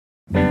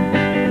Well,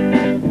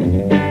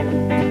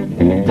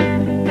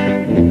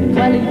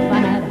 if I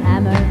had a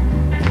hammer,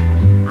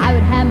 I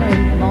would hammer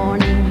in the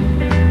morning,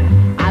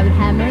 I would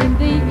hammer in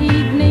the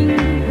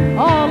evening,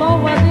 all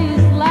over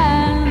this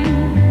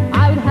land.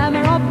 I would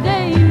hammer up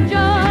danger,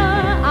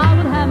 I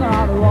would hammer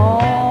out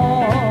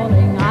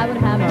walling, I would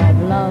hammer up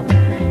love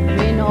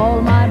between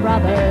all my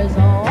brothers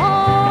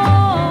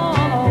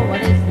all over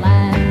this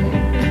land.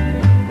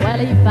 Well,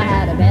 if I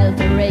had a bell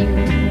to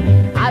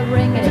ring, I'd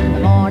ring it in the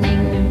morning,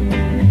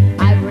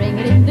 I'd ring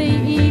it in the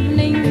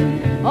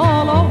evening,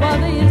 all over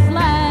this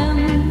land.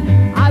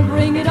 I'd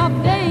ring it up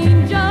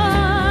danger,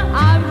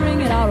 I'd ring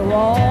it out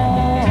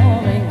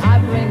warning,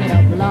 I'd ring it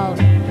up love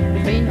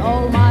between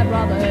all my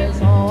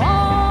brothers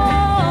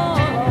all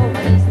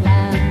over this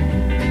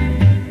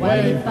land.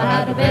 Well, if I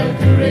had a bell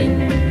to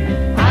ring,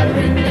 I'd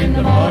ring it in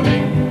the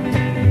morning,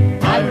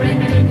 I'd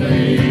ring it in the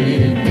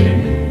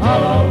evening,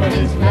 all over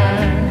this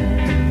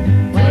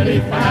land. Well,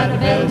 if I had a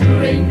bell to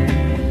ring,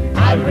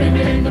 I'd ring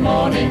it in the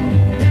morning,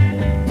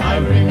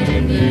 I'd ring it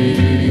in the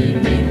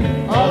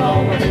evening, all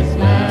over this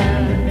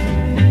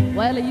land.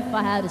 Well, if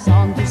I had a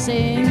song to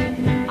sing,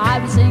 I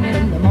would sing it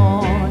in the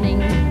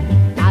morning,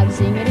 I would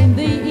sing it in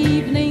the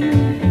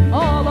evening,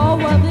 all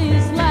over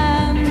this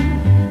land.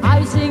 I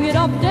would sing it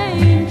up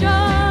danger,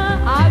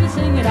 I would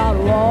sing it out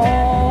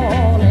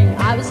walling,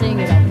 I would sing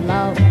it up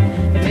love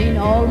between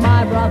all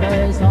my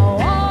brothers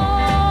all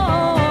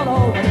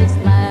over this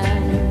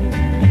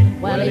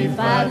land. Well, if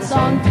I had a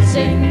song to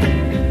sing,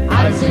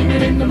 I'd sing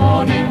it in the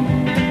morning,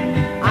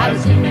 I'd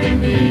sing it in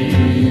the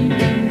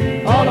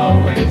evening, all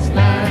over this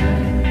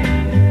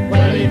land.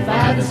 Well, if I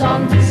had a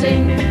song to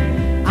sing,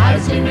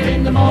 I'd sing it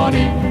in the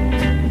morning,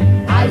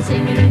 I'd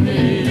sing it in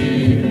the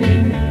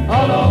evening,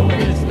 all over